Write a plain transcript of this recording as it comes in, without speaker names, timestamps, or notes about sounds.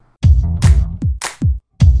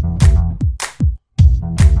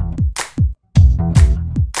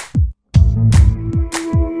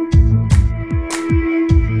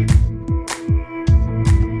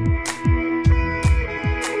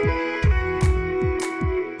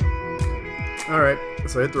Alright,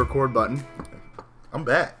 so I hit the record button. I'm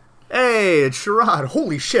back. Hey, it's Sherrod.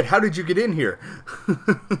 Holy shit, how did you get in here?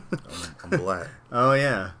 I'm black. Oh,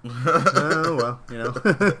 yeah. Oh, well, you know.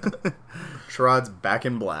 Sherrod's back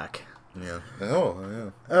in black. Yeah.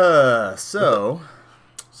 Oh, yeah. So,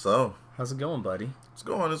 how's it going, buddy? It's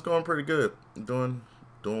going pretty good. Doing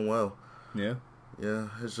well. Yeah. Yeah,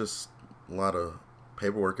 it's just a lot of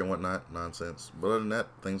paperwork and whatnot, nonsense. But other than that,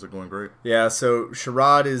 things are going great. Yeah, so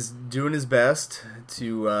Sherrod is doing his best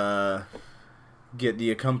to get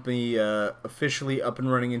the company officially up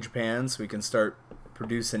and running in Japan so we can start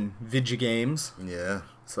producing video games. Yeah.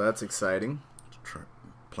 So that's exciting.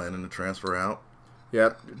 Planning to transfer out.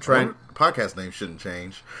 Yep. Podcast name shouldn't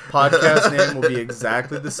change. Podcast name will be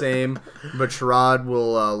exactly the same, but Sherrod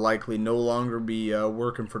will likely no longer be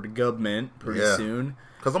working for the government pretty soon.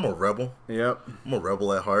 Because I'm a rebel. Yep. I'm a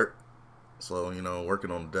rebel at heart. So,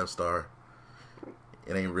 working on the Death Star,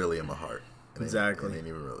 it ain't really in my heart. Exactly. It ain't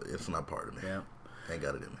even really, it's not part of me. Yeah. Ain't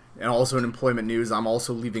got it in me. And also in employment news, I'm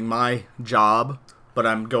also leaving my job, but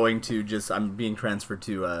I'm being transferred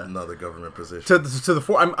to another government position. to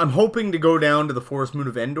the I'm hoping to go down to the forest moon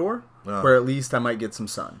of Endor, where at least I might get some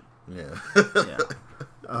sun. Yeah.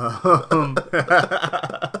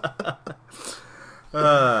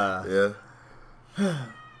 Yeah.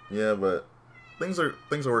 Yeah, but things are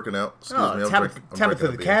working out. Excuse me. Tabitha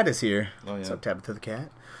the cat is here. Oh, yeah. What's up, Tabitha the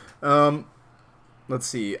cat? Let's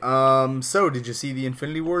see. So did you see the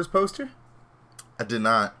Infinity Wars poster? I did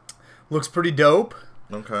not. Looks pretty dope.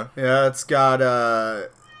 Okay. Yeah, it's got oh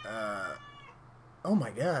my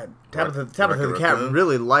god, Tabitha the cat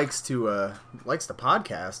really likes the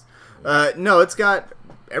podcast. No, it's got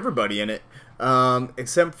everybody in it,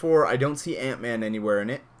 except for I don't see Ant-Man anywhere in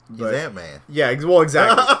it. He's Ant-Man. Yeah, well,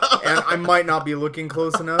 exactly. And I might not be looking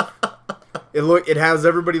close enough. It has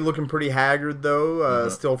everybody looking pretty haggard though,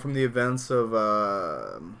 still from the events of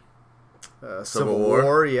Civil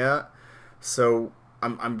War. Yeah. So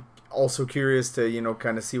I'm also curious to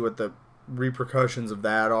kind of see what the repercussions of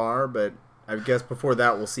that are, but I guess before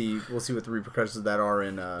that we'll see what the repercussions of that are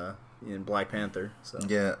in Black Panther. So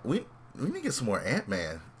yeah, we need to get some more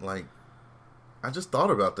Ant-Man. Like, I just thought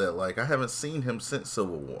about that. Like, I haven't seen him since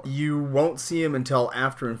Civil War. You won't see him until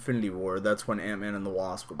after Infinity War. That's when Ant-Man and the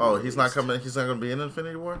Wasp will be released. He's not coming. He's not going to be in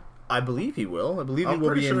Infinity War. I believe he will. I believe I'm he will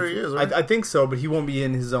pretty be sure in. he is, right? I think so, but he won't be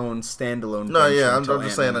in his own standalone. No, yeah, I'm until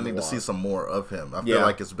just saying I Ant-Man and need the to see Wasp. some more of him. I feel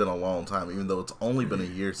like it's been a long time, even though it's only been a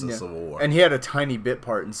year since Civil War. And he had a tiny bit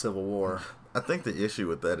part in Civil War. I think the issue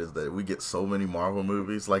with that is that we get so many Marvel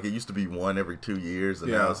movies. Like, it used to be one every 2 years,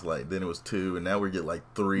 and now it's like, then it was two, and now we get like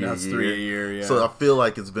three a year. Yeah. So I feel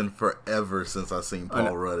like it's been forever since I've seen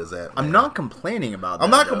Paul Rudd as that. I'm not complaining about that.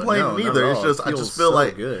 I'm not complaining either. It's just, I just feel so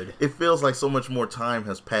like good. It feels like so much more time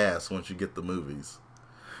has passed once you get the movies.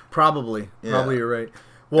 Probably you're right.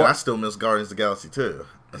 Well, and I still miss Guardians of the Galaxy too.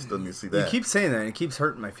 I still need to see that. You keep saying that, and it keeps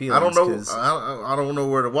hurting my feelings. I don't know. I don't know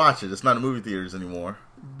where to watch it. It's not in movie theaters anymore.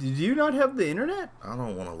 Did you not have the internet? I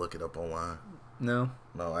don't want to look it up online. No,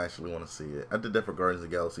 I actually want to see it. I did that for Guardians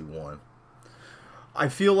of the Galaxy 1. I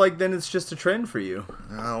feel like then it's just a trend for you.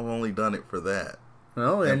 I've only done it for that.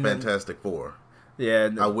 Well, and Fantastic Four.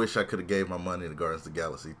 Yeah. I wish I could have gave my money to Guardians of the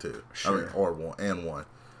Galaxy 2. Sure. Or 1.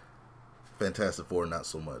 Fantastic Four, not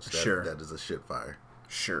so much. That is a shit fire.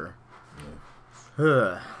 Sure.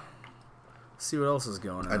 Yeah. See what else is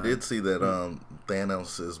going on. I did see that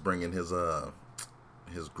Thanos is bringing his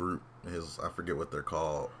group, I forget what they're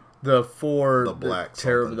called. The black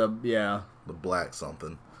yeah. The black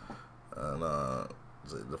something. And the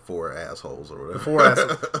four assholes or whatever. The four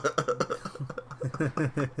assholes.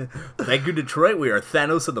 Thank you, Detroit. We are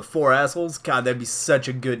Thanos and the four assholes. God, that'd be such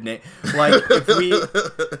a good name. Like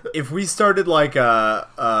if we started like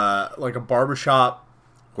a barbershop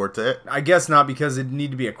quartet. I guess not, because it'd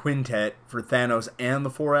need to be a quintet for Thanos and the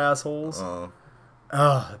four assholes.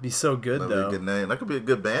 It'd be so good, That'd though. Be a good name. That could be a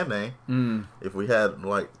good band name. If we had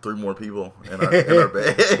like 3 more people in our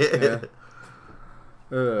band.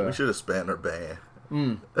 We should have spanned our band.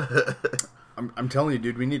 I'm telling you,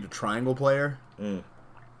 dude, we need a triangle player.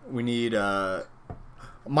 We need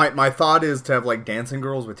my thought is to have like dancing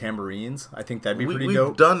girls with tambourines. I think that'd be pretty dope.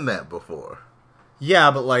 We've done that before.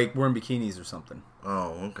 Yeah, but like we're in bikinis or something.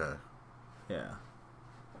 Oh, okay. Yeah.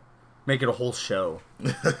 Make it a whole show.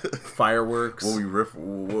 Fireworks.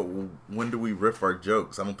 When do we riff our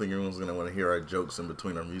jokes? I don't think anyone's going to want to hear our jokes in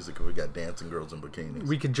between our music if we got dancing girls in bikinis.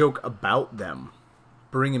 We could joke about them.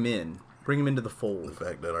 Bring them in. Bring them into the fold. The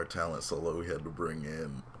fact that our talent's so low, we had to bring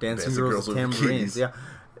in dancing girls with tambourines. Yeah.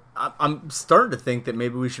 I'm starting to think that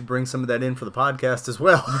maybe we should bring some of that in for the podcast as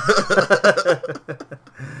well.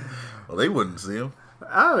 Well, they wouldn't see them.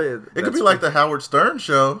 Oh, it could be like the Howard Stern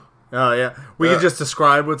show. Oh, yeah. We could just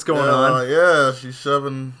describe what's going on. Yeah, she's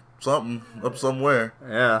shoving something up somewhere.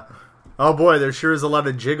 Yeah. Oh, boy, there sure is a lot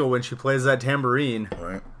of jiggle when she plays that tambourine.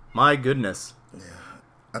 Right. My goodness. Yeah.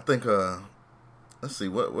 I think, let's see,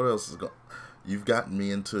 what else is going. You've gotten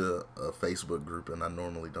me into a Facebook group, and I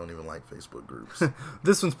normally don't even like Facebook groups.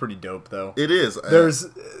 This one's pretty dope, though. It is.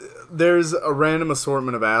 There's a random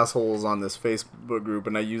assortment of assholes on this Facebook group,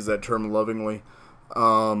 and I use that term lovingly.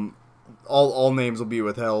 All names will be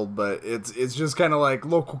withheld, but it's just kind of like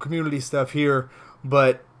local community stuff here,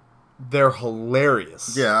 but they're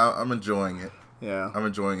hilarious. Yeah, I'm enjoying it. Yeah. I'm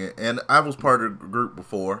enjoying it. And I was part of the group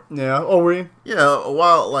before. Yeah. Oh, were you? Yeah, a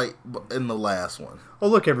while, like, in the last one. Oh,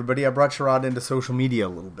 look, everybody, I brought Sherrod into social media a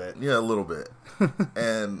little bit. Yeah, a little bit.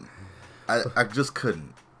 And I just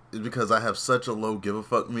couldn't. Because I have such a low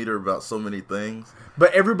give-a-fuck meter about so many things.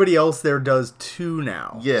 But everybody else there does too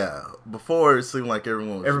now. Yeah. Before, it seemed like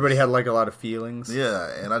everybody had, like, a lot of feelings. Yeah,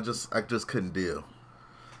 and I just couldn't deal.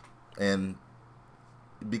 And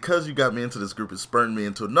because you got me into this group, it spurred me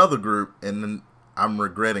into another group, and then I'm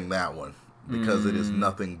regretting that one. Because it is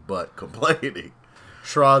nothing but complaining.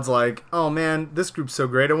 Sherrod's like, oh man, this group's so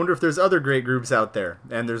great. I wonder if there's other great groups out there.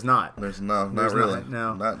 And there's not. Not really.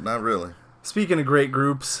 No. Not really. Speaking of great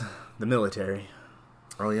groups, the military.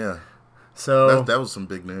 Oh, yeah. So that was some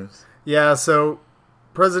big news. Yeah, so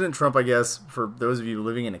President Trump, I guess, for those of you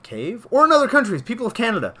living in a cave, or in other countries, people of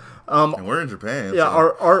Canada. And we're in Japan. Yeah,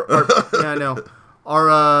 so. our yeah, I know.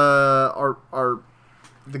 Our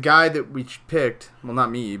the guy that we picked, well,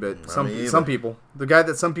 not me, but some people, the guy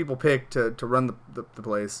that some people picked to run the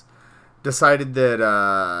place, decided that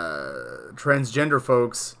transgender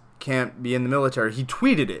folks can't be in the military. He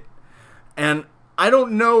tweeted it. And I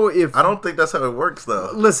don't know if... I don't think that's how it works,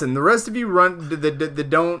 though. Listen, the rest of you that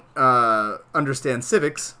don't understand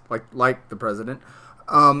civics, like the president,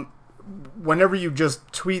 whenever you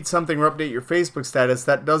just tweet something or update your Facebook status,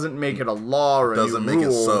 that doesn't make it a law or a new rule. Doesn't make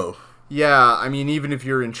it so. Yeah, I mean, even if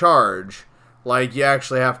you're in charge, like, you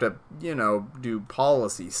actually have to, do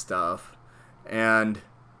policy stuff. And...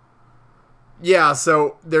 yeah,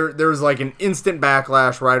 so there's like an instant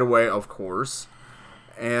backlash right away, of course.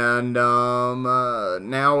 And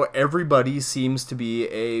now everybody seems to be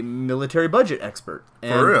a military budget expert.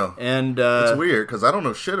 For real. And it's weird, because I don't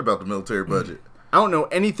know shit about the military budget. I don't know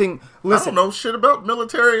anything. Listen, I don't know shit about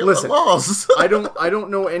military laws. I don't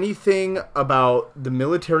know anything about the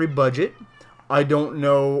military budget. I don't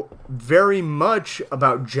know very much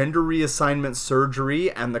about gender reassignment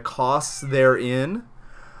surgery and the costs therein.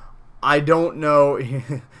 I don't know.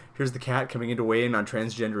 Here's the cat coming in to weigh in on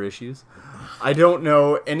transgender issues. I don't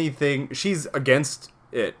know anything. She's against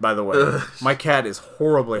it, by the way. My cat is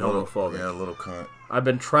horribly homophobic. Yeah, a little cunt. I've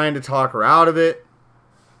been trying to talk her out of it.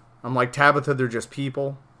 I'm like, Tabitha, they're just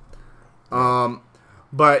people.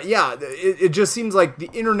 But yeah, it just seems like the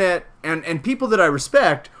internet and people that I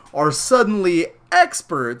respect are suddenly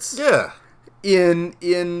experts. Yeah. In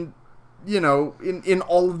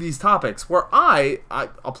all of these topics, where I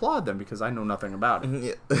applaud them because I know nothing about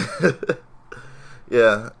it.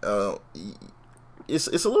 Yeah. It's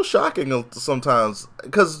a little shocking sometimes,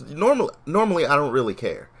 because normally I don't really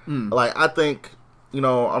care. Like, I think,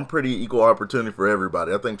 I'm pretty equal opportunity for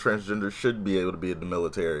everybody. I think transgenders should be able to be in the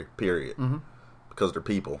military, period. Because they're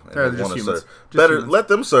people and they want to serve. Let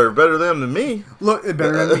them serve better than me. Look,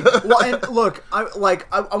 better than me. Well, and look, I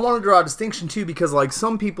want to draw a distinction too, because like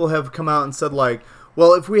some people have come out and said like,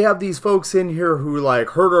 well, if we have these folks in here who like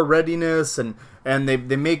hurt our readiness and they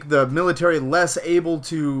make the military less able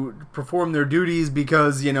to perform their duties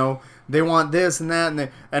because they want this and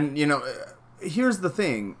that and here's the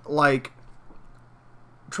thing, like,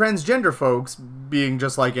 transgender folks, being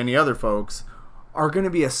just like any other folks, are going to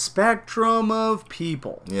be a spectrum of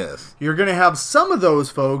people. Yes. You're going to have some of those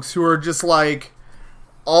folks who are just like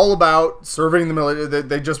all about serving the military.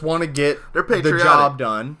 They just want to get the job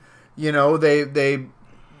done. They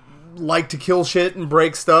like to kill shit and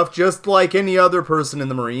break stuff just like any other person in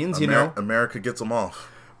the Marines, America gets them off.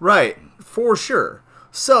 Right, for sure.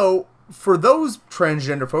 So, for those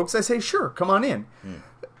transgender folks, I say, sure, come on in.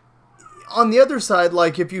 On the other side,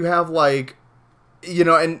 like, if you have, like,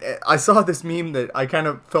 and I saw this meme that I kind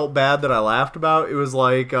of felt bad that I laughed about. It was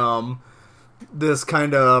like, this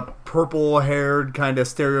kind of purple-haired, kind of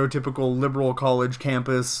stereotypical liberal college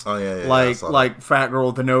campus. Oh, yeah. Like fat girl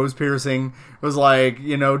with the nose piercing. It was like,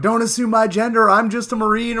 don't assume my gender, I'm just a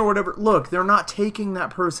Marine or whatever. Look, they're not taking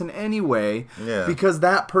that person anyway. Yeah. Because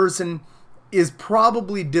that person is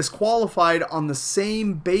probably disqualified on the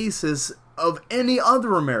same basis of any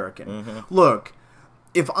other American. Look,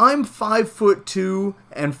 if I'm 5'2"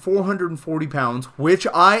 and 440 pounds, which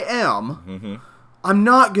I am, I'm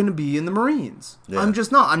not going to be in the Marines. Yeah. I'm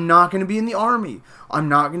just not. I'm not going to be in the Army. I'm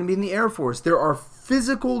not going to be in the Air Force. There are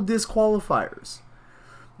physical disqualifiers.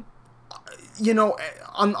 You know,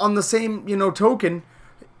 on the same, you know, token,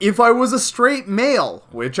 if I was a straight male,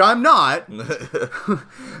 which I'm not,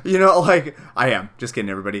 you know, like, I am. Just kidding,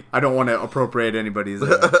 everybody. I don't want to appropriate anybody's,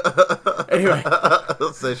 anyway.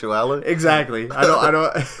 Sexuality? Exactly. I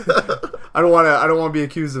don't want to be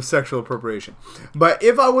accused of sexual appropriation. But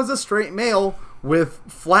if I was a straight male with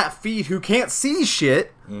flat feet who can't see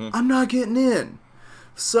shit, I'm not getting in.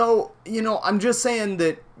 So, you know, I'm just saying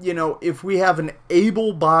that, you know, if we have an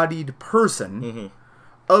able-bodied person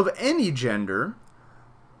of any gender,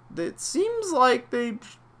 it seems like they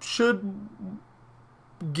should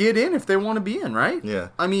get in if they want to be in, right? Yeah.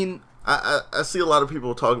 I mean, I see a lot of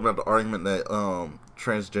people talking about the argument that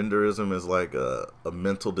transgenderism is like a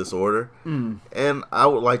mental disorder, and I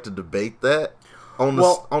would like to debate that on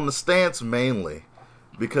the stance mainly,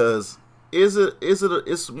 because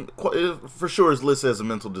it's for sure it's listed as a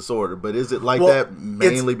mental disorder, but is it like that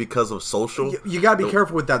mainly because of social? You gotta be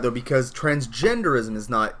careful with that though, because transgenderism is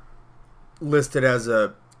not listed as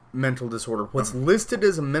a mental disorder. What's listed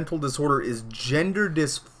as a mental disorder is gender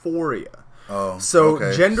dysphoria. Oh, so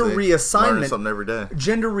okay. Gender reassignment. Learning reassignment. something every day.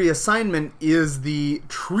 Gender reassignment is the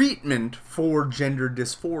treatment for gender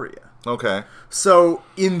dysphoria. Okay. So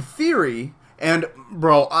in theory, and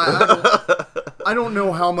bro, I don't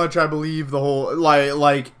know how much I believe the whole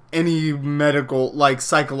like any medical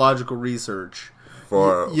psychological research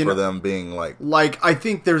for them being like I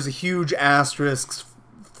think there's a huge asterisk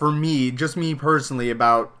for me, just me personally,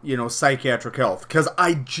 about, you know, psychiatric health, because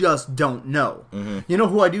I just don't know. You know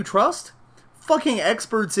who I do trust? Fucking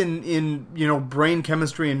experts in you know, brain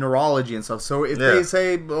chemistry and neurology and stuff. So if they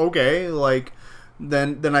say okay, like,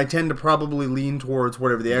 then I tend to probably lean towards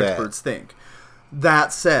whatever the experts think.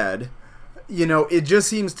 That said, you know, it just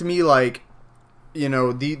seems to me like, you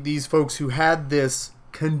know, these folks who had this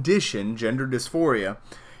condition, gender dysphoria,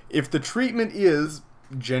 if the treatment is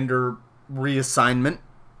gender reassignment,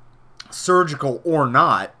 surgical or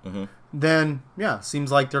not, then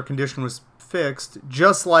seems like their condition was fixed.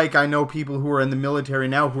 Just like I know people who are in the military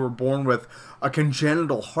now who were born with a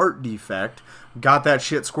congenital heart defect, got that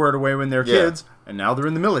shit squared away when they're kids, and now they're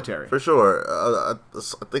in the military. For sure. I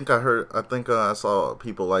think I saw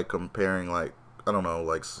people like comparing, like, I don't know,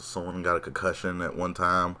 like someone got a concussion at one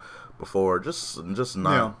time before, just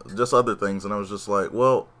other things, and I was just like,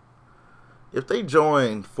 well, if they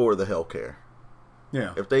join for the healthcare.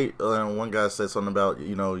 Yeah. If they, one guy said something about,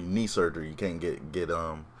 you know, knee surgery, you can't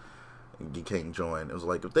you can't join. It was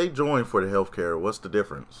like, if they join for the healthcare, what's the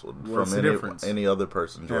difference any other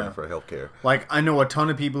person joining for healthcare? Like, I know a ton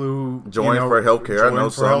of people who join for healthcare. I know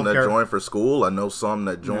some that join for school. I know some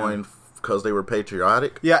that join because they were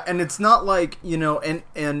patriotic. Yeah, and it's not like, you know,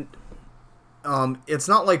 and it's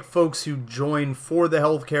not like folks who join for the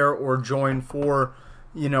healthcare or join for,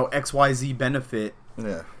 you know, XYZ benefit.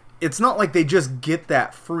 Yeah. It's not like they just get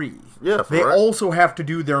that free. Yeah, they also have to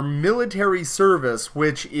do their military service,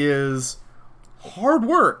 which is hard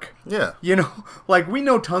work. Yeah. You know, like, we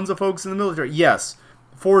know tons of folks in the military. Yes,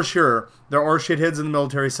 for sure, there are shitheads in the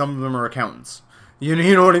military. Some of them are accountants. You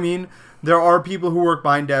know what I mean? There are people who work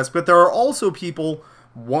behind desks, but there are also people,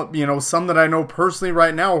 you know, some that I know personally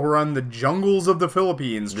right now who are in the jungles of the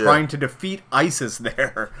Philippines trying to defeat ISIS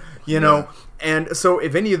there. You know? And so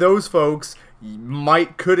if any of those folks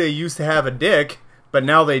coulda used to have a dick, but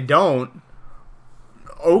now they don't.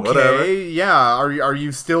 Okay, whatever. Yeah. Are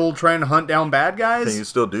you still trying to hunt down bad guys? Can you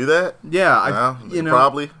still do that? Yeah, you know,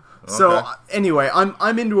 probably. Okay. So anyway,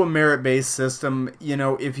 I'm into a merit-based system. You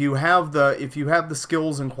know, if you have the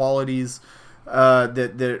skills and qualities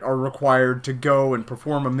that are required to go and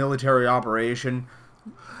perform a military operation,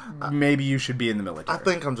 maybe you should be in the military. I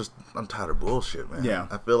think I'm tired of bullshit, man. Yeah.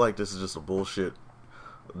 I feel like this is just a bullshit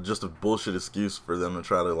excuse for them to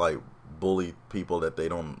try to, like, bully people that they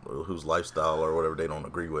don't, whose lifestyle or whatever they don't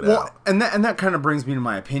agree with. Well, and that kind of brings me to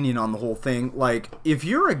my opinion on the whole thing. Like, if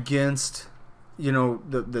you're against, you know,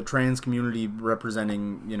 the trans community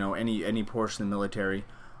representing, you know, any portion of the military,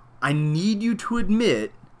 I need you to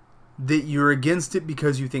admit that you're against it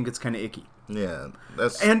because you think it's kind of icky. Yeah,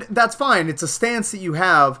 that's fine. It's a stance that you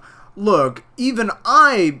have. Look, even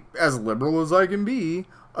I, as liberal as I can be,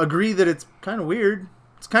 agree that it's kind of weird.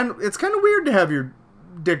 It's kind of weird to have your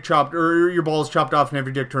dick chopped or your balls chopped off and have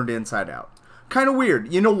your dick turned inside out. Kind of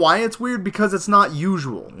weird. You know why it's weird? Because it's not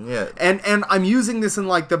usual. Yeah. And I'm using this in,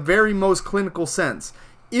 like, the very most clinical sense.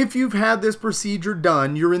 If you've had this procedure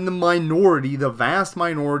done, you're in the minority, the vast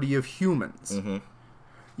minority of humans.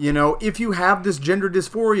 You know, if you have this gender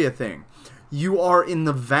dysphoria thing, you are in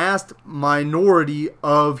the vast minority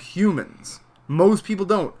of humans. Most people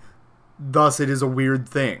don't. Thus, it is a weird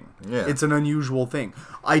thing. Yeah. It's an unusual thing.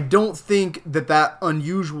 I don't think that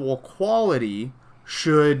unusual quality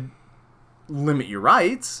should limit your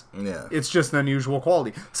rights. Yeah. It's just an unusual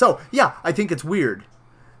quality. So, yeah, I think it's weird.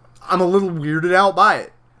 I'm a little weirded out by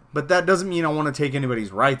it. But that doesn't mean I want to take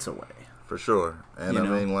anybody's rights away. For sure. And You I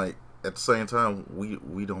know? mean, like, at the same time,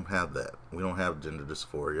 we don't have that. We don't have gender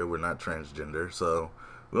dysphoria. We're not transgender. So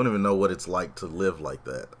we don't even know what it's like to live like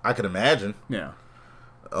that. I can imagine. Yeah.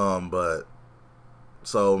 But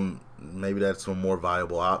so maybe that's a more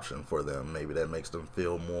viable option for them. Maybe that makes them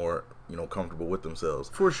feel more, comfortable with themselves.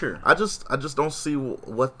 For sure. I just don't see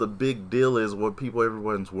what the big deal is.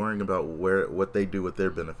 Everyone's worrying about what they do with their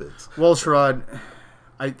benefits. Well, Sherrod,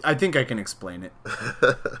 I think I can explain it.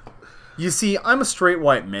 You see, I'm a straight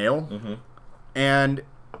white male, and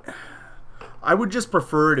I would just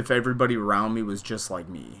prefer it if everybody around me was just like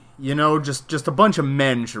me. Just a bunch of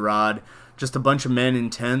men, Sherrod. Just a bunch of men in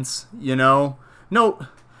tents, No,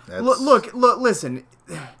 look, listen.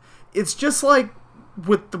 It's just like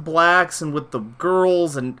with the blacks and with the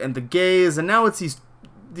girls and the gays, and now it's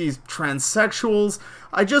these transsexuals.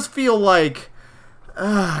 I just feel like,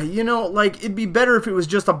 it'd be better if it was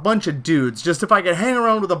just a bunch of dudes. Just if I could hang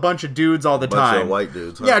around with a bunch of dudes all the time. A bunch of white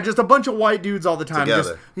dudes, huh? Yeah, just a bunch of white dudes all the time.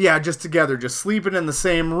 Together. Just together. Just sleeping in the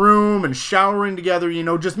same room and showering together,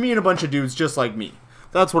 just me and a bunch of dudes just like me.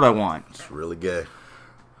 That's what I want. It's really gay.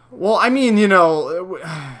 Well, I mean,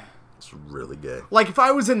 It's really gay. like if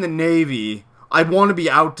I was in the Navy, I'd want to be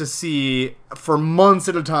out to sea for months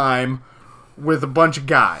at a time with a bunch of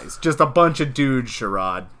guys. Just a bunch of dudes,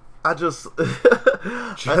 Sherrod. I just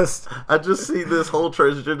see this whole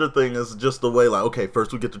transgender thing as just the way, like, okay,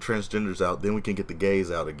 first we get the transgenders out, then we can get the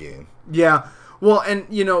gays out again. Yeah. Well, and,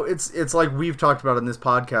 it's like we've talked about in this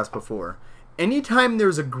podcast before. Anytime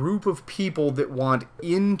there's a group of people that want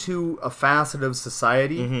into a facet of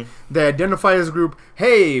society, they identify as a group,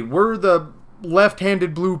 hey, we're the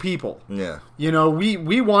left-handed blue people. Yeah.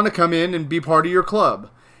 We want to come in and be part of your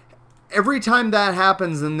club. Every time that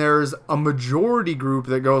happens and there's a majority group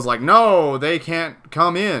that goes like, no, they can't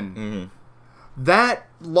come in. That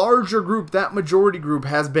larger group, that majority group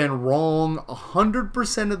has been wrong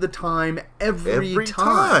 100% of the time, every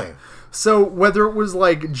time. So whether it was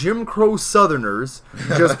like Jim Crow Southerners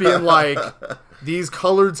just being like, these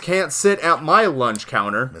coloreds can't sit at my lunch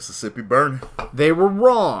counter. Mississippi burning. They were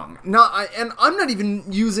wrong. And I'm not even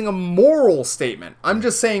using a moral statement. I'm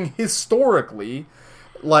just saying historically,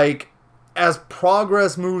 like, as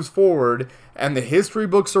progress moves forward and the history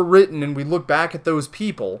books are written and we look back at those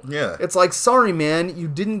people, it's like, sorry, man, you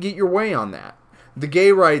didn't get your way on that. The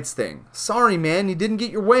gay rights thing. Sorry, man, you didn't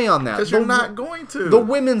get your way on that. Because you're not going to. The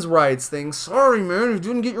women's rights thing. Sorry, man, you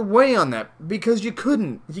didn't get your way on that. Because you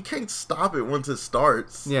couldn't. You can't stop it once it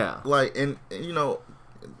starts. Yeah. Like, and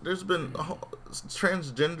there's been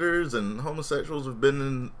transgenders and homosexuals have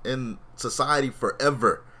been in society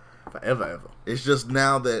forever. Forever. It's just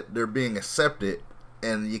now that they're being accepted,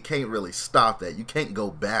 and you can't really stop that. You can't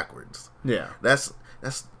go backwards. Yeah.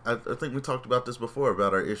 I think we talked about this before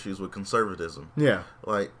about our issues with conservatism. Yeah.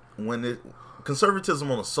 Like conservatism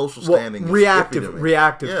on a social standing. Reactive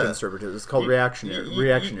Yeah. conservatism. It's called reactionary.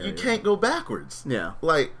 You can't go backwards. Yeah.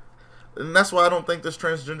 Like, and that's why I don't think this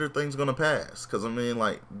transgender thing's gonna pass. Because I mean,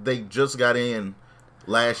 like, they just got in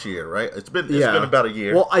last year, right? It's been about a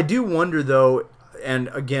year. Well, I do wonder though. And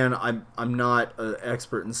again, I'm not an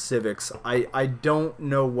expert in civics. I don't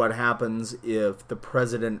know what happens if the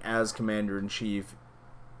president, as commander-in-chief,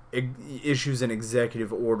 issues an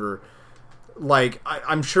executive order. Like,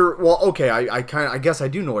 I'm sure. Well, okay, I guess I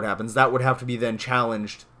do know what happens. That would have to be then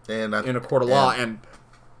challenged in a court of law, and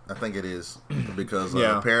I think it is because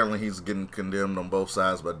Yeah. Apparently he's getting condemned on both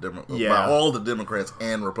sides by Yeah. all the Democrats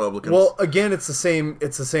and Republicans. Well, again, it's the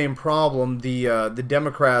same problem. The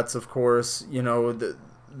Democrats, of course, the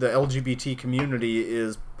LGBT community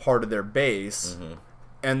is part of their base,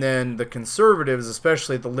 and then the conservatives,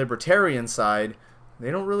 especially the libertarian side, they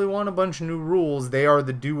don't really want a bunch of new rules. They are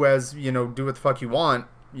the do what the fuck you want,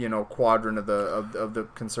 quadrant of the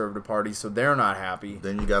conservative party, so they're not happy.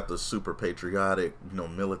 Then you got the super patriotic,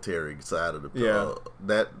 military side of the Yeah.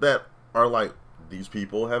 that are like, these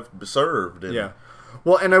people have served. And, Yeah.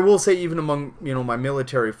 Well, and I will say, even among my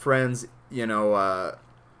military friends,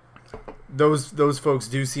 those folks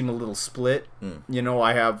do seem a little split.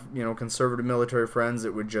 I have conservative military friends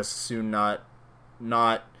that would just as soon not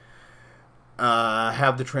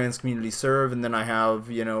have the trans community serve, and then I have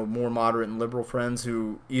more moderate and liberal friends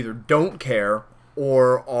who either don't care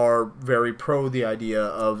or are very pro the idea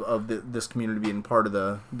of this community being part of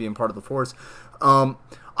the force.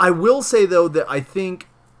 I will say though that I think,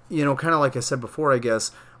 you know, kind of like I said before, I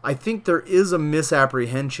guess I think there is a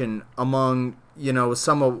misapprehension among, you know,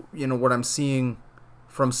 some of, you know, what I'm seeing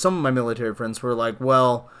from some of my military friends who are like,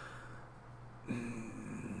 well,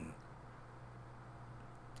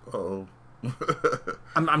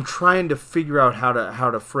 I'm trying to figure out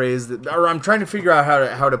how to phrase that, or I'm trying to figure out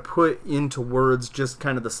how to put into words just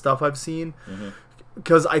kind of the stuff I've seen,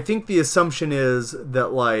 because I think the assumption is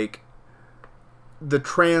that like the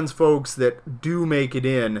trans folks that do make it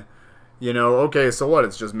in, you know, okay, so what?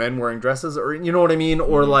 It's just men wearing dresses, or you know what I mean,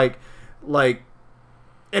 or like,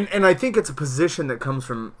 and I think it's a position that comes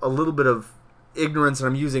from a little bit of ignorance, and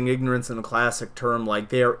I'm using ignorance in a classic term, like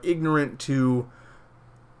they are ignorant to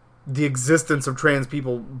the existence of trans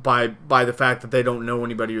people by the fact that they don't know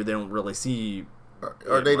anybody or they don't really see,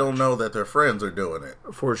 or they don't know that their friends are doing it.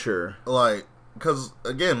 For sure. Like, because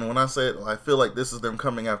again, when I say it, I feel like this is them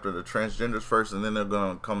coming after the transgenders first, and then they're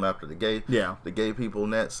gonna come after the gay people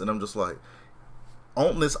next. And I'm just like,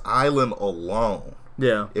 on this island alone,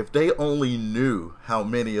 if they only knew how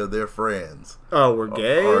many of their friends were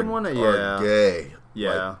gay, are gay,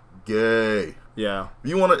 like, gay. Yeah.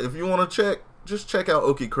 If you wanna check, just check out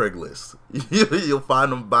Okie Craigslist. You'll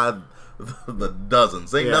find them by the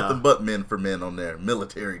dozens. Ain't nothing but men for men on there,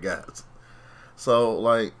 military guys. So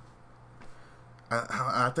like,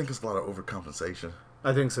 I think it's a lot of overcompensation.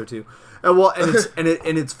 I think so too. Well, and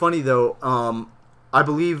it's funny though. I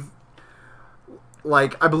believe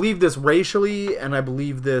this racially, and I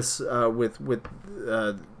believe this with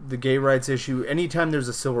the gay rights issue. Anytime there's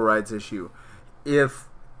a civil rights issue,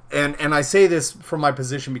 and I say this from my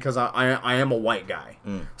position because I am a white guy,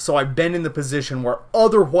 so I've been in the position where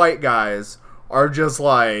other white guys are just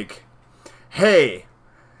like, hey,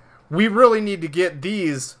 we really need to get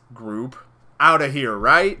these group out of here,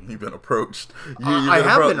 right? You've been approached. I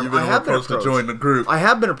have been approached to join the group. I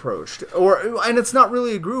have been approached, and it's not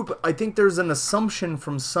really a group. I think there's an assumption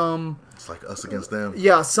from some. It's like us against them.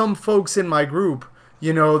 Yeah, some folks in my group,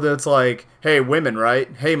 you know, that's like, hey, women,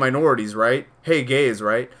 right? Hey, minorities, right? Hey, gays,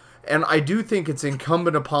 right? And I do think it's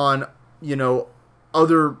incumbent upon, you know,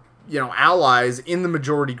 other, you know, allies in the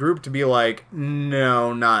majority group to be like,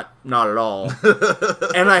 no, not at all.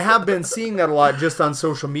 And I have been seeing that a lot just on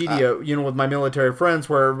social media, you know, with my military friends,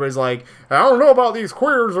 where everybody's like, I don't know about these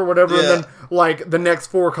queers or whatever. Yeah. And then, like, the next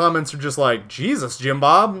 4 comments are just like, Jesus, Jim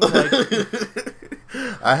Bob. Like,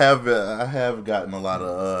 I have gotten a lot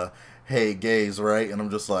of, hey, gays, right? And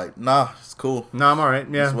I'm just like, nah, it's cool. Nah, I'm all right.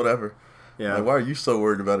 Yeah. It's whatever. Yeah. Like, why are you so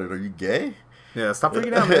worried about it? Are you gay? Yeah, stop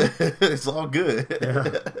freaking out, man. It's all good.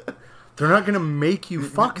 Yeah. They're not going to make you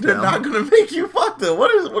fuck them. They're not going to make you fuck them.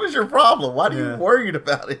 What is your problem? Why are you worried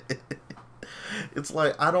about it? It's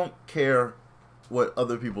like, I don't care what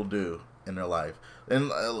other people do in their life.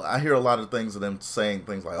 And I hear a lot of things of them saying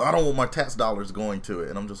things like, oh, I don't want my tax dollars going to it.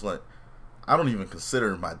 And I'm just like, I don't even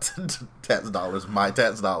consider my tax dollars my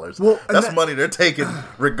tax dollars. Well, that's money they're taking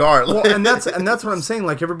regardless. Well, and that's what I'm saying.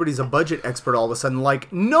 Like, everybody's a budget expert all of a sudden.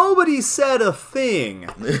 Like, nobody said a thing.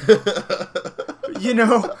 You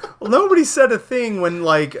know, nobody said a thing when,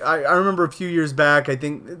 like, I remember a few years back, I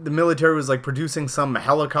think the military was, like, producing some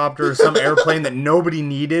helicopter or some airplane that nobody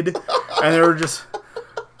needed. And they were just...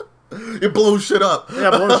 It blows shit up.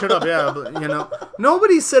 Yeah, blows shit up. Yeah, you know,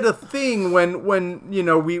 nobody said a thing when you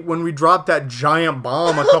know when we dropped that giant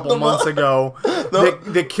bomb a couple months ago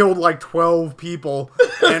that killed like 12 people,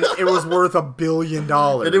 and it was worth $1 billion.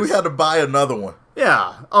 And then we had to buy another one.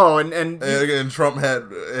 Yeah. Oh, and Trump had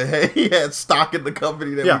stock in the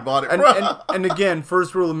company that we bought it from. And again,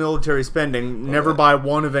 first rule of military spending: never buy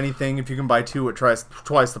one of anything if you can buy two at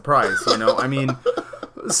twice the price. You know, I mean,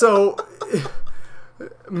 so.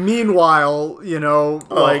 Meanwhile, you know,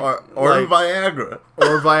 like or Viagra,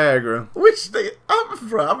 which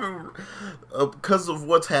because of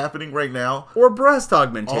what's happening right now, or breast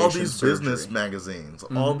augmentation. All these surgery. Business magazines,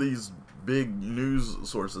 all these big news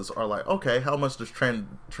sources are like, okay, how much does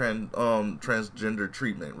transgender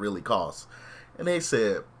treatment really cost? And they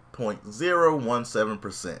said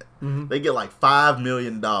 0.017%. They get like $5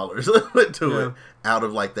 million to it out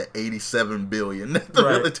of like the $87 billion that the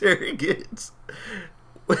military gets.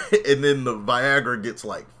 And then the Viagra gets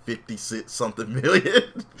like 50-something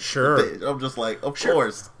million. Sure. I'm just like, of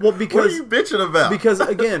course. Well, because what are you bitching about? Because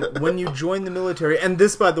again, when you join the military, and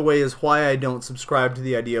this, by the way, is why I don't subscribe to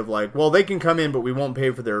the idea of like, well, they can come in, but we won't pay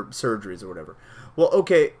for their surgeries or whatever. Well,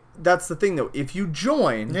 okay, that's the thing though. If you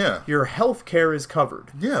join, your health care is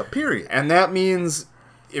covered. Yeah, period. And that means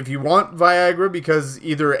if you want Viagra because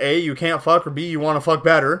either A, you can't fuck, or B, you want to fuck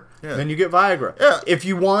better, then you get Viagra. Yeah. If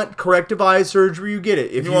you want corrective eye surgery, you get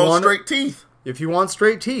it. If you want straight teeth. If you want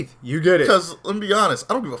straight teeth, you get it. Because, let me be honest,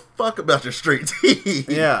 I don't give a fuck about your straight teeth.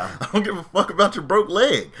 Yeah. I don't give a fuck about your broke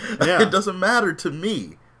leg. Yeah. It doesn't matter to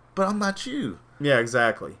me. But I'm not you. Yeah,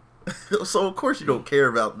 exactly. So, of course, you don't care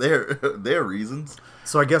about their reasons.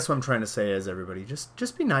 So I guess what I'm trying to say is, everybody,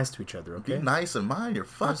 just be nice to each other, okay? Be nice and mind your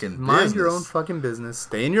fucking business. Mind your own fucking business.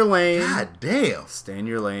 Stay in your lane. God damn. Stay in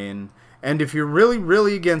your lane. And if you're really,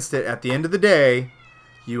 really against it, at the end of the day,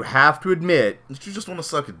 you have to admit that you just want to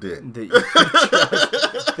suck a dick. That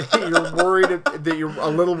you're worried, that you're a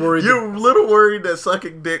little worried. You're a little worried that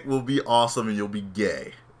sucking dick will be awesome and you'll be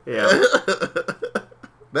gay. Yeah.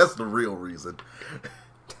 That's the real reason.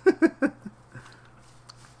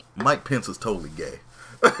 Mike Pence is totally gay.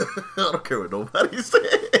 I don't care what nobody says.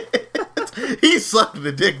 He sucked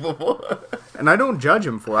the dick before. And I don't judge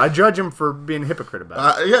him for it. I judge him for being a hypocrite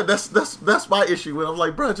about it. Yeah, that's my issue. When I'm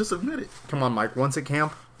like, bro, just admit it. Come on, Mike. Once at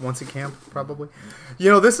camp, probably.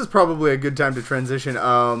 You know, this is probably a good time to transition.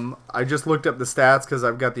 I just looked up the stats because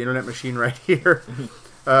I've got the internet machine right here.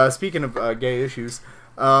 Speaking of gay issues,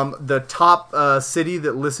 the top city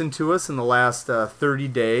that listened to us in the last 30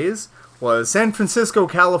 days was San Francisco,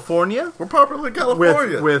 California. We're popular in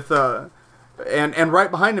California. And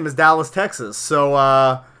right behind him is Dallas, Texas.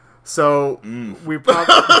 So we're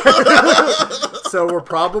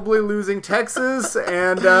probably losing Texas,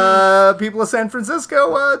 and people of San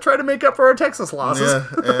Francisco try to make up for our Texas losses.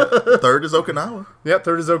 Yeah, third is Okinawa. Yep,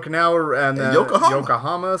 third is Okinawa and Yokohama.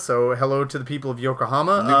 Yokohama. So hello to the people of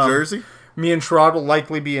Yokohama. New Jersey. Me and Sherrod will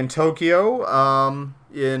likely be in Tokyo.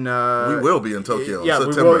 We will be in Tokyo. Yeah, in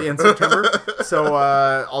we will in September. So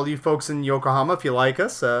all you folks in Yokohama, if you like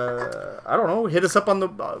us, I don't know, hit us up on the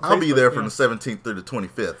Facebook. I'll be there from the 17th through the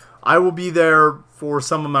 25th. I will be there for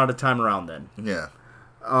some amount of time around then. Yeah.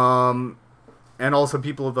 And also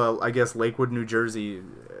people of, I guess, Lakewood, New Jersey.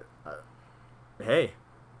 Hey.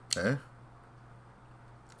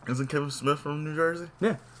 Isn't Kevin Smith from New Jersey?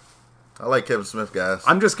 Yeah. I like Kevin Smith, guys.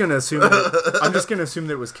 I'm just gonna assume that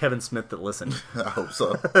it was Kevin Smith that listened. I hope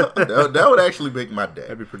so. that would actually make my day.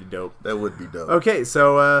 That'd be pretty dope. That would be dope. Okay,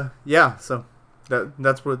 so yeah, so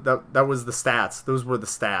that's what that was the stats. Those were the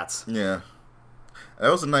stats. Yeah,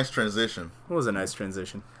 that was a nice transition. It was a nice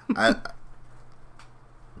transition. But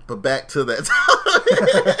back to that.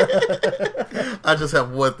 I just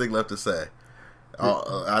have one thing left to say.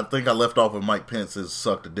 I think I left off with Mike Pence's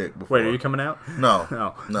sucked a dick before. Wait, are you coming out? No.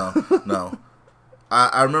 Oh. No.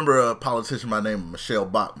 I remember a politician by the name of Michelle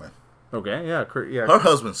Bachmann. Okay, yeah. Her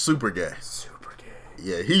husband's super gay. Super gay.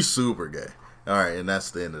 Yeah, he's super gay. All right, and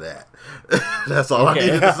that's the end of that. That's all I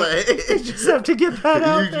needed to say. You just have to get that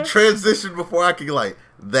out there. You transitioned before I could, like,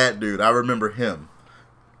 that dude. I remember him.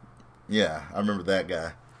 Yeah, I remember that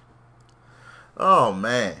guy. Oh,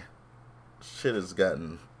 man. Shit has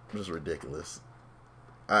gotten just ridiculous.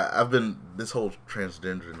 This whole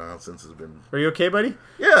transgender nonsense has been... Are you okay, buddy?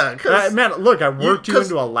 Yeah, because... man, look, I worked you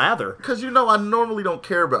into a lather. Because, I normally don't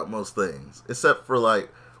care about most things. Except for, like,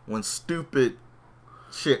 when stupid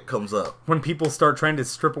shit comes up. When people start trying to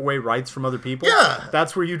strip away rights from other people? Yeah.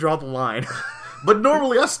 That's where you draw the line. But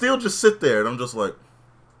normally I still just sit there and I'm just like...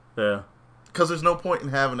 Yeah. Because there's no point in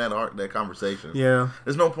having that conversation. Yeah.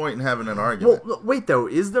 There's no point in having an argument. Well, wait, though.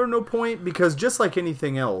 Is there no point? Because just like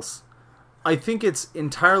anything else... I think it's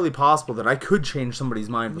entirely possible that I could change somebody's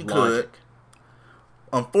mind with logic.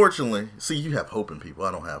 Unfortunately, see, you have hope in people.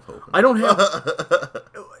 I don't have hope. I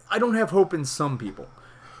don't have hope in some people.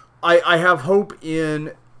 I have hope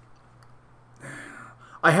in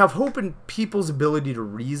people's ability to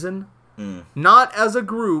reason, not as a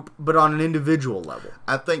group, but on an individual level.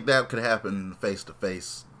 I think that could happen face to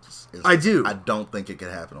face. I do. I don't think it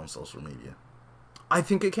could happen on social media. I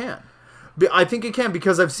think it can. I think it can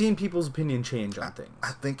because I've seen people's opinion change on things.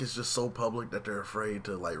 I think it's just so public that they're afraid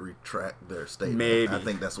to like retract their statement. Maybe. I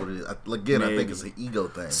think that's what it is. Again, I think it's an ego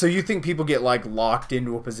thing. So you think people get like locked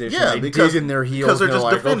into a position? Yeah, they because dig in their heels. Because they're just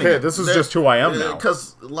like, defending okay, it. this is just who I am now.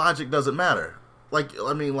 Because logic doesn't matter. Like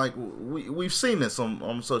I mean, like we've seen this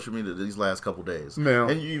on social media these last couple days. Yeah.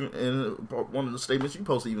 And one of the statements you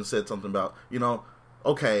posted even said something about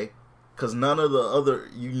okay, because none of the other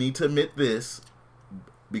you need to admit this.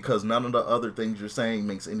 Because none of the other things you're saying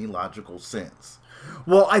makes any logical sense.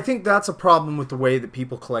 Well, I think that's a problem with the way that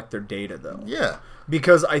people collect their data, though. Yeah.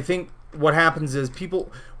 Because I think what happens is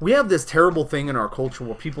we have this terrible thing in our culture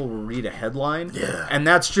where people will read a headline, and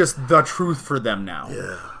that's just the truth for them now.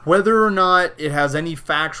 Yeah. Whether or not it has any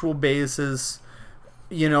factual basis,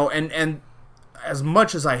 and as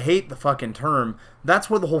much as I hate the fucking term, that's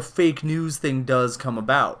where the whole fake news thing does come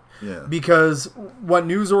about. Yeah. Because what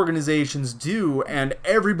news organizations do, and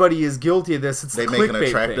everybody is guilty of this, it's They the make an clickbait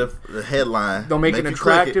attractive thing. headline. They'll make an you click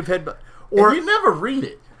attractive it, headline. or you never read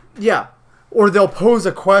it. Yeah. Or they'll pose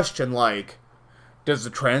a question like, does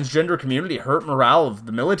the transgender community hurt morale of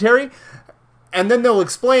the military? And then they'll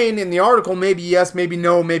explain in the article, maybe yes, maybe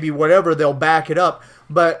no, maybe whatever, they'll back it up.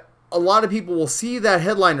 But a lot of people will see that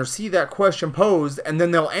headline or see that question posed, and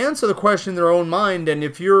then they'll answer the question in their own mind, and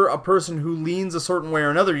if you're a person who leans a certain way or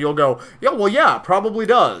another, you'll go, yeah, it probably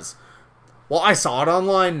does. Well, I saw it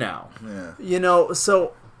online now. Yeah. You know,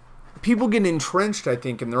 so people get entrenched, I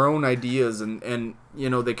think, in their own ideas, and you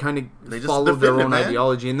know, they kind of follow their own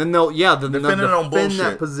ideology, and then they'll defend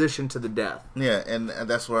that position to the death. Yeah, and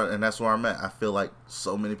that's where I'm at. I feel like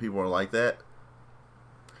so many people are like that.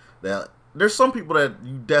 That there's some people that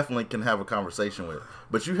you definitely can have a conversation with,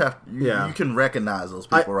 but you can recognize those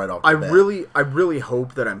people right off the bat. I really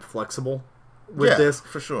hope that I'm flexible with this,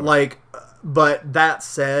 for sure. Like, but that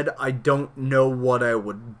said, I don't know what I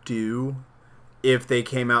would do if they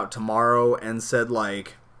came out tomorrow and said,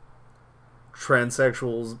 like,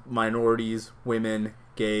 transsexuals, minorities, women,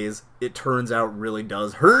 gays, it turns out really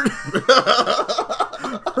does hurt.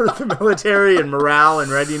 Hurt the military and morale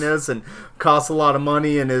and readiness, and costs a lot of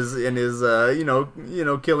money, and is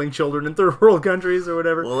killing children in third world countries or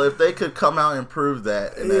whatever. Well, if they could come out and prove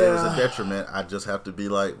that, and that it was a detriment, I just have to be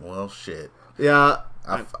like, well, shit. Yeah.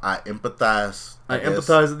 I empathize. I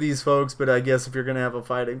empathize with these folks, but I guess if you're going to have a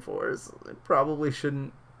fighting force, it probably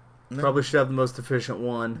shouldn't. Probably should have the most efficient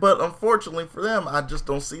one. But unfortunately for them, I just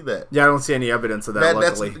don't see that. Yeah, I don't see any evidence of that,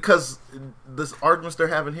 luckily. That's because this arguments they're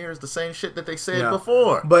having here is the same shit that they said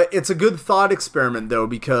before. But it's a good thought experiment, though,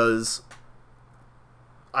 because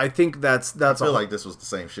I think that's I feel like this was the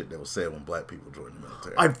same shit that was said when black people joined the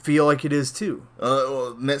military. I feel like it is, too.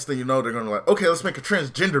 Well, next thing you know, they're going to okay, let's make a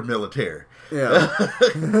transgender military. Yeah.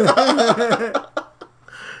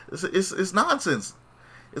 It's nonsense.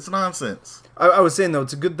 It's nonsense. I was saying, though,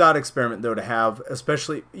 it's a good thought experiment, though, to have,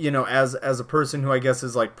 especially, as a person who I guess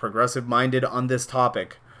is, like, progressive-minded on this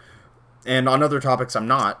topic. And on other topics, I'm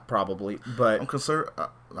not, probably, but... I'm conservative. I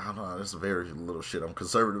don't know, there's very little shit I'm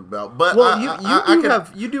conservative about. But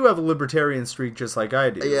you do have a libertarian streak just like I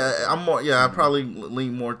do. Yeah, I'm more. Yeah, I probably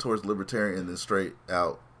lean more towards libertarian than straight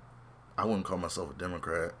out. I wouldn't call myself a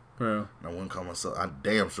Democrat. Yeah. I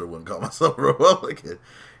damn sure wouldn't call myself a Republican.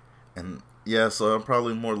 And... yeah, so I'm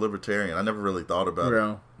probably more libertarian. I never really thought about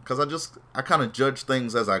it. Because I kind of judge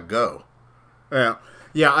things as I go. Yeah.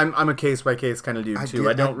 Yeah, I'm a case-by-case kind of dude, too.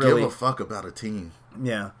 I don't really give a fuck about a team.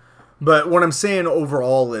 Yeah. But what I'm saying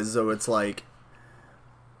overall is, though, it's like...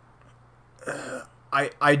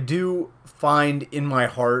 I do find in my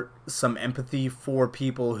heart some empathy for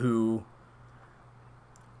people who...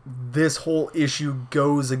 this whole issue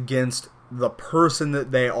goes against the person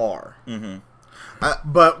that they are. Mm-hmm.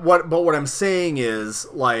 But what I'm saying is,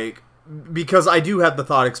 like, because I do have the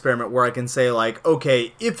thought experiment where I can say, like,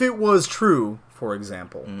 okay, if it was true, for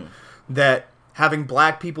example, that having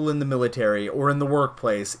black people in the military or in the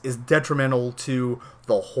workplace is detrimental to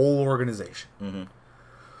the whole organization. Mm-hmm.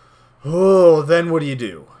 Oh, then what do you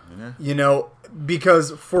do? Yeah.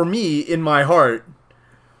 Because for me, in my heart,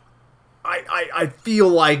 I feel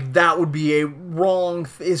like that would be a wrong...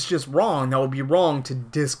 it's just wrong. That would be wrong to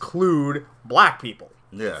disclude black people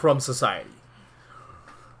from society.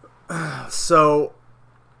 So,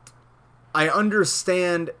 I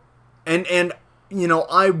understand... And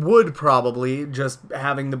I would probably, just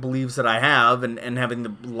having the beliefs that I have and having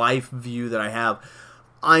the life view that I have,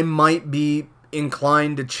 I might be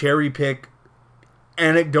inclined to cherry pick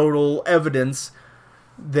anecdotal evidence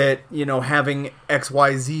that, having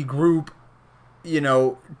XYZ group,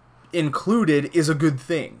 included is a good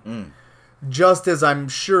thing. Just as I'm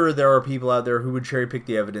sure there are people out there who would cherry pick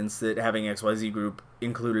the evidence that having XYZ group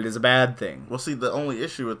included is a bad thing. Well, see, the only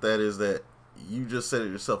issue with that is that you just said it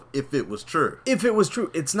yourself, if it was true. If it was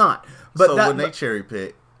true, it's not. But so when they cherry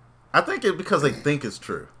pick, I think it's because they think it's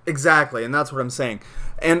true. Exactly, and that's what I'm saying.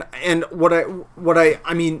 And what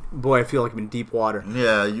I mean, boy, I feel like I'm in deep water.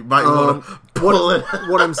 Yeah, you might want to pull it.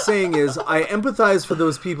 What I'm saying is, I empathize for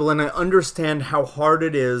those people, and I understand how hard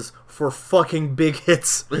it is for fucking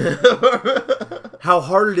bigots. How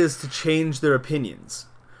hard it is to change their opinions.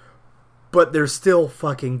 But they're still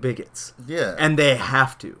fucking bigots. Yeah. And they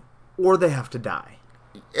have to. Or they have to die.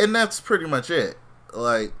 And that's pretty much it.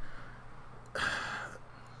 Like...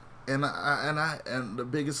 And the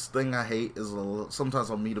biggest thing I hate is sometimes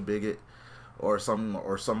I'll meet a bigot or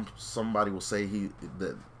somebody will say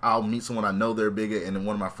that I'll meet someone I know they're bigot, and then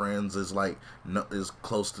one of my friends is like is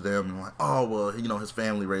close to them, and I'm like, oh well, his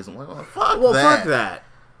family raised him. I'm like, oh, fuck that.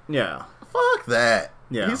 Yeah. Fuck that.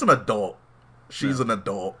 Yeah. He's an adult. She's an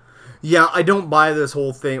adult. Yeah, I don't buy this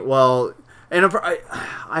whole thing. Well, and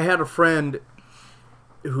I had a friend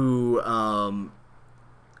who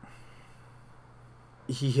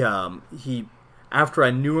he after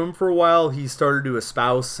I knew him for a while, he started to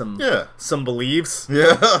espouse some beliefs.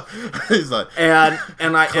 Yeah, he's like and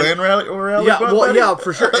I Klan rally. Yeah, well, yeah,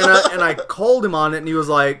 for sure. And I called him on it, and he was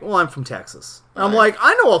like, "Well, I'm from Texas." And I'm like,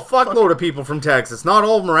 I know a fuckload of people from Texas. Not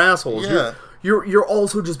all of them are assholes. Yeah. You're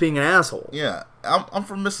also just being an asshole. Yeah, I'm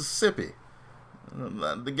from Mississippi.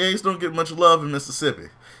 The gays don't get much love in Mississippi.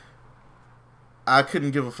 I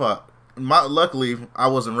couldn't give a fuck. Luckily, I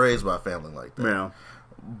wasn't raised by a family like that. Yeah.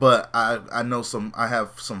 But I know I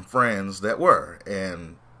have some friends that were,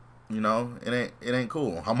 and it ain't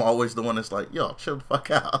cool. I'm always the one that's like, yo, chill the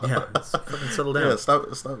fuck out. Yeah, just fucking settle down. Yeah, stop.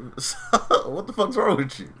 What the fuck's wrong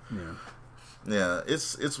with you? Yeah. Yeah,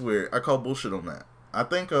 it's weird. I call bullshit on that. I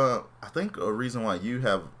think a reason why you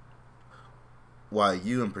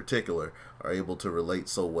in particular are able to relate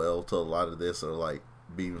so well to a lot of this, or like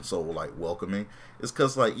being so like welcoming, is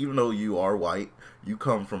because like even though you are white, you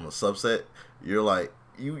come from a subset. You're like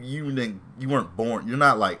you weren't born. You're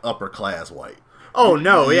not like upper class white. Oh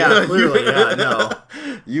no, yeah, clearly, yeah, no.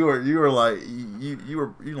 You were like you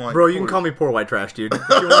were like, bro. You can call me poor white trash, dude.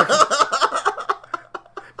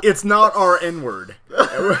 It's not our N-word.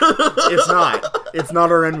 It's not. It's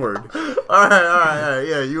not our N-word. All right.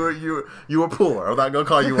 Yeah, you were poor. I'm not gonna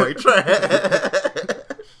call you white trash.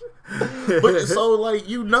 But so like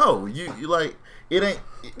you like it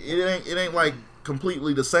ain't like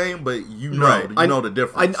completely the same, but you know the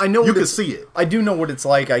difference. I know you can see it. I do know what it's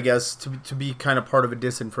like, I guess, to be kind of part of a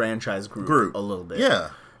disenfranchised group a little bit. Yeah.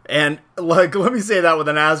 And like, let me say that with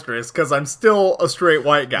an asterisk, because I'm still a straight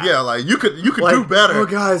white guy. Yeah, like you could like, do better. Oh,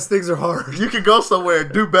 guys, things are hard. You could go somewhere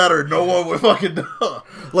and do better. No one would fucking know.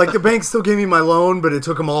 Like the bank still gave me my loan, but it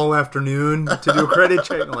took them all afternoon to do a credit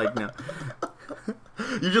check. Like, no.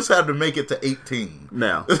 You just had to make it to 18.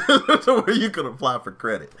 No. To where you could apply for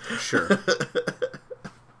credit. Sure.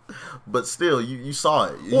 But still, you saw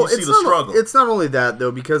it. You see the struggle. It's not only that,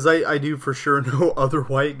 though, because I do for sure know other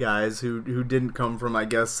white guys who didn't come from, I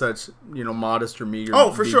guess, such, modest or meager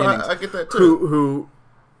Oh, for sure. I get that, too. Who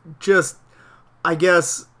just, I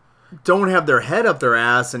guess, don't have their head up their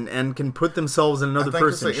ass and can put themselves in another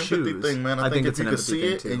person's shoes. I think it's an empathy thing, man. I think if you can see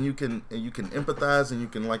it too. and you can empathize and you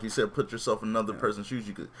can, like you said, put yourself in another person's shoes,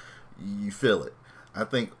 you feel it. I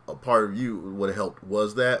think a part of you would have helped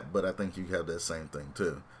was that, but I think you have that same thing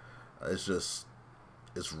too. It's just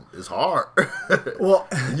it's hard. Well,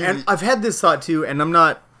 and I've had this thought too, and I'm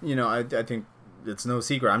not, I think it's no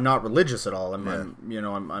secret. I'm not religious at all. I'm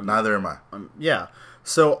neither am I. Yeah.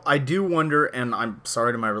 So I do wonder, and I'm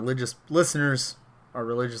sorry to my religious listeners,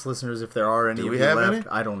 if there are any. Do we of you have left. any?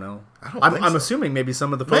 I don't know. I'm assuming maybe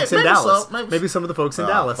some of the folks in Dallas. Maybe some of the folks in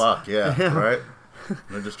Dallas. Fuck yeah, right.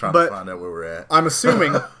 They're just trying to find out where we're at. I'm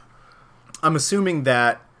assuming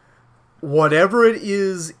that whatever it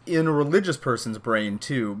is in a religious person's brain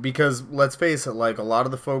too, because let's face it, like a lot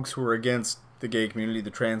of the folks who are against the gay community,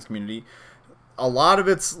 the trans community, a lot of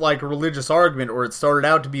it's like a religious argument, or it started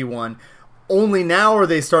out to be one. Only now are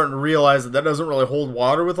they starting to realize that doesn't really hold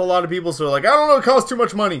water with a lot of people. So they're like, I don't know, it costs too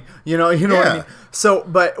much money. You know what I mean? So,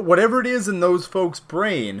 but whatever it is in those folks'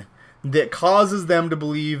 brain that causes them to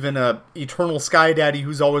believe in a eternal sky daddy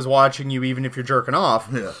who's always watching you, even if you're jerking off,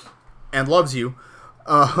 and loves you,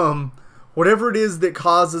 whatever it is that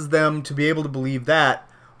causes them to be able to believe that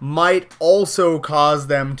might also cause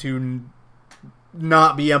them to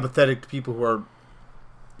not be empathetic to people who are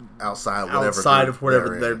outside of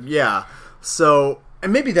whatever they're So,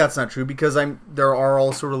 and maybe that's not true, because there are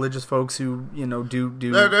also religious folks who do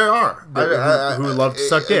there are who love to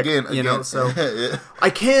suck dick, again, so I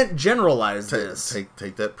can't generalize this.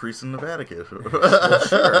 Take that priest in the Vatican. Well,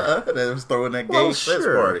 sure. They was throwing that gay sex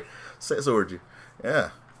party, sex orgy.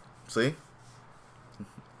 Yeah, see, you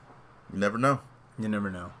never know. You never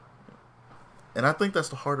know. And I think that's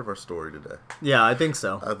the heart of our story today. Yeah, I think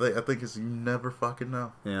so. I think it's you never fucking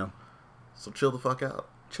know. Yeah. So chill the fuck out.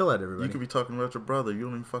 Chill out, everybody. You could be talking about your brother. You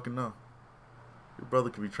don't even fucking know. Your brother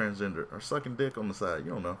could be transgender or sucking dick on the side.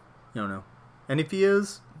 You don't know. You don't know. And if he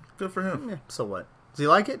is, good for him. Yeah, so what? Does he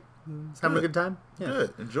like it? He's having a good time? Yeah.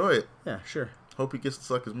 Good. Enjoy it. Yeah, sure. Hope he gets to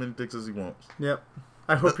suck as many dicks as he wants. Yep.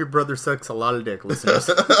 I hope your brother sucks a lot of dick, listeners.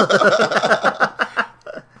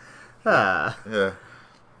 Yeah.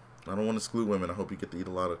 I don't want to exclude women. I hope you get to eat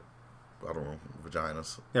a lot of I don't know,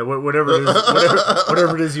 vaginas. Yeah, whatever it is,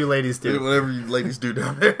 whatever it is you ladies do. Whatever you ladies do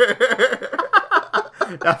down there.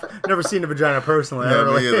 I've never seen a vagina personally. Yeah,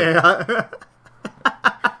 me either. Yeah.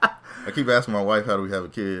 I keep asking my wife, how do we have a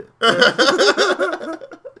kid?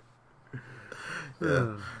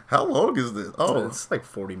 Yeah. How long is this? Oh, it's like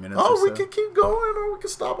 40 minutes. Oh, or we so. can keep going, or we can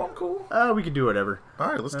stop. I'm cool. We can do whatever.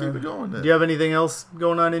 All right, let's keep it going then. Do you have anything else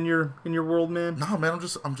going on in your world, man? No, man,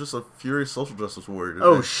 I'm just a furious social justice warrior today.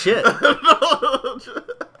 Oh shit!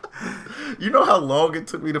 You know how long it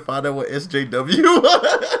took me to find out what SJW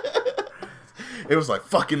was? It was like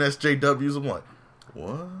fucking SJWs. I'm like,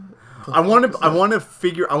 what? I want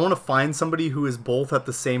to find somebody who is both at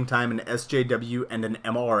the same time an SJW and an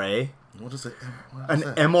MRA. What is it? An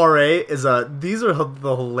MRA is these are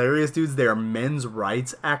the hilarious dudes. They are men's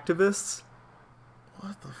rights activists.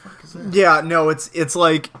 What the fuck is that? Yeah, no, it's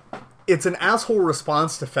like it's an asshole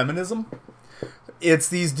response to feminism. It's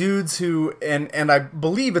these dudes who and I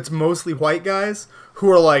believe it's mostly white guys who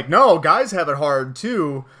are like, no, guys have it hard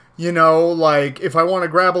too. You know, like if I want to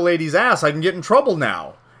grab a lady's ass, I can get in trouble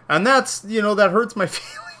now, and that's that hurts my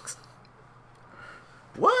feelings.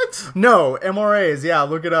 What? No, MRAs. Yeah,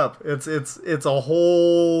 look it up. It's a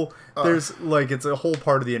whole. There's it's a whole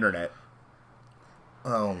part of the internet.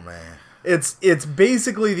 Oh man. It's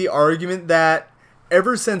basically the argument that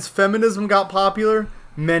ever since feminism got popular,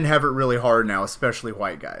 men have it really hard now, especially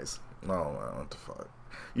white guys. No, man, what the fuck?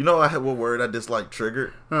 You know, I had one word I dislike,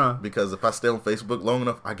 triggered. Because if I stay on Facebook long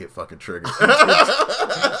enough, I get fucking triggered.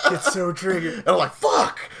 It's so triggered. And I'm like,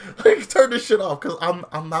 fuck! Like, turn this shit off, because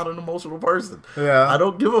I'm not an emotional person. Yeah. I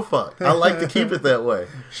don't give a fuck. I like to keep it that way.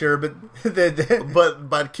 Sure, but But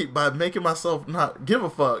by making myself not give a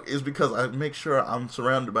fuck is because I make sure I'm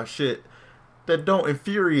surrounded by shit that don't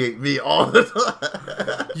infuriate me all the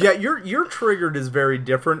time. Yeah, your triggered is very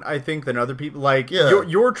different, I think, than other people. Like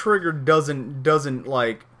your triggered doesn't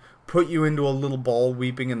like put you into a little ball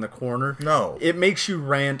weeping in the corner. No, it makes you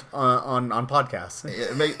rant on podcasts.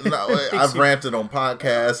 I've ranted on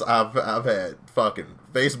podcasts. I've had fucking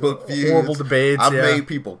Facebook feuds, horrible debates. I've made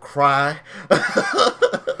people cry.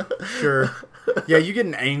 Sure. Yeah, you get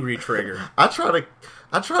an angry trigger. I try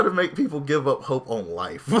to make people give up hope on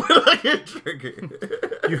life when I get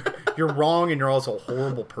triggered. You're wrong, and you're also a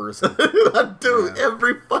horrible person. I do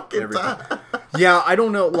every fucking time. Yeah, I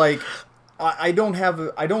don't know. Like, I don't have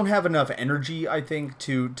enough energy. I think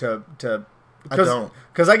to I don't,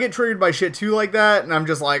 because I get triggered by shit too like that, and I'm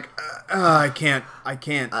just like, I can't. I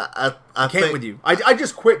can't with you. I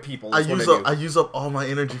just quit people. I use up all my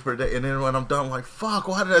energy for a day, and then when I'm done, I'm like, fuck,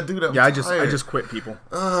 why did I do that? Yeah, I just quit people.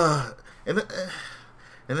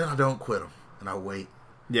 And then I don't quit them, and I wait.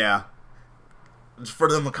 Yeah. For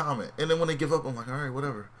them to comment. And then when they give up, I'm like, all right,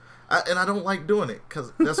 whatever. And I don't like doing it,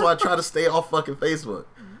 because that's why I try to stay off fucking Facebook.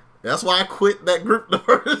 That's why I quit that group the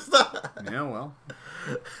first time. Yeah, well.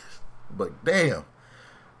 But damn.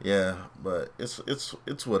 Yeah, but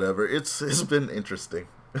it's whatever. It's been interesting.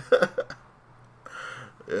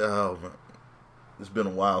 Yeah, man. It's been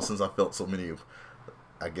a while since I felt so many of,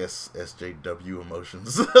 I guess, SJW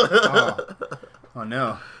emotions. Oh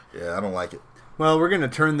no. Yeah, I don't like it. Well, we're gonna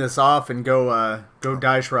turn this off and go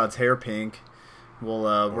dye Sherrod's hair pink.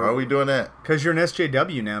 Why are we doing that? Because you're an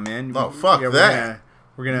SJW now, man. Oh, fuck that.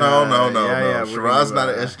 We're gonna no. Sherrod's not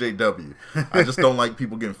an SJW. I just don't like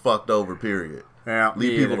people getting fucked over, period. Yeah,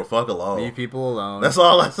 leave people the fuck alone. Leave people alone. That's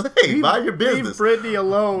all I say. Mind your business. Leave Brittany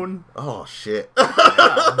alone. Oh, shit. I'm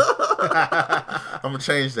gonna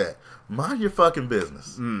change that. Mind your fucking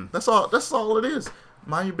business. That's all it is.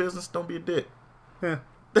 Mind your business, don't be a dick. Yeah.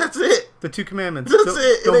 That's it. The two commandments. That's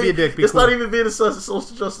it. Don't be a dick. It's not even being a social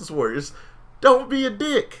justice warrior. It's don't be a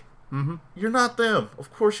dick. Mm-hmm. You're not them.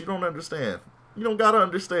 Of course you don't understand. You don't gotta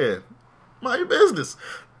understand. Mind your business.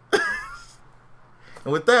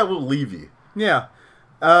 And with that, we'll leave you. Yeah.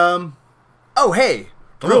 Oh, hey.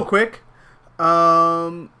 Real quick.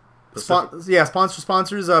 Sponsors.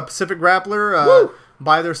 Pacific Grappler.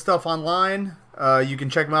 Buy their stuff online. You can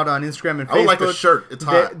check them out on Instagram and Facebook. I would like a shirt. It's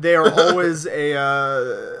hot. They are always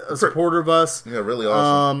a supporter of us. Yeah, really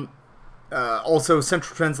awesome. Also,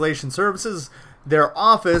 Central Translation Services. Their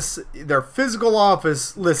office, their physical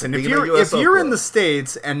office. Listen, if you're in the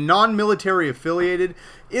States and non-military affiliated,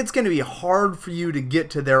 it's going to be hard for you to get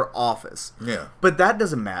to their office. Yeah. But that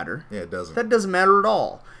doesn't matter. Yeah, it doesn't. That doesn't matter at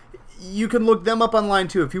all. You can look them up online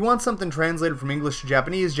too. If you want something translated from English to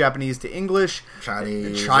Japanese, Japanese to English,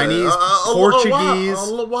 Chinese, Portuguese.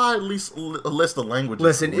 Why at least a list of languages?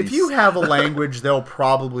 Listen, if you have a language, they'll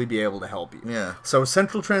probably be able to help you. Yeah. So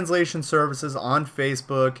Central Translation Services on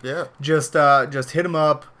Facebook. Yeah. Just hit them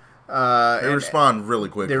up. They respond really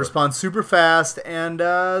quickly. They respond super fast, and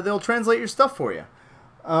they'll translate your stuff for you.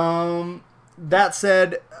 That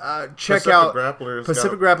said, check out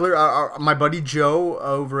Pacific Grappler. My buddy Joe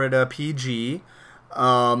over at PG.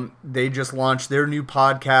 They just launched their new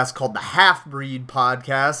podcast called the Half Breed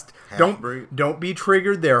Podcast. Don't be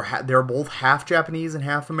triggered. They're both half Japanese and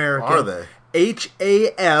half American. Are they?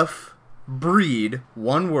 HAF Breed,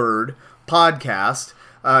 one word, podcast.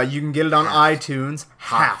 You can get it on iTunes.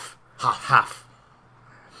 Half.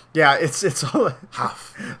 Yeah, it's all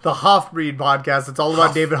Half. The Half Breed Podcast. It's all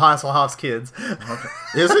about David Hasselhoff's kids. Okay.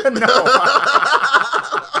 Is it? No.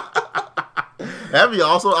 That'd be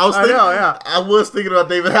awesome. I was thinking about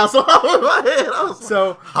David Hasselhoff in my head.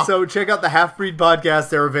 So check out the Half Breed Podcast.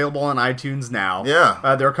 They're available on iTunes now.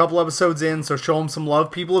 Yeah. They're a couple episodes in, so show them some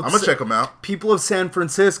love. I'm going to check them out. People of San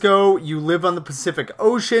Francisco, you live on the Pacific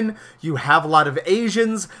Ocean, you have a lot of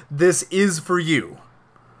Asians, this is for you.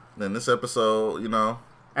 Then this episode,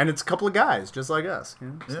 And it's a couple of guys, just like us.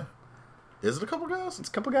 Yeah. Is it a couple guys? It's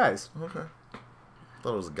a couple guys. Okay. I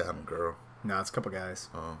thought it was a guy and a girl. No, it's a couple guys.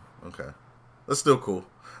 Oh, okay. That's still cool.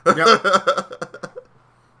 Yep.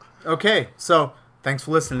 Okay, so thanks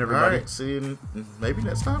for listening, everybody. All right, see you maybe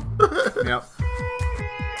next time. Yep.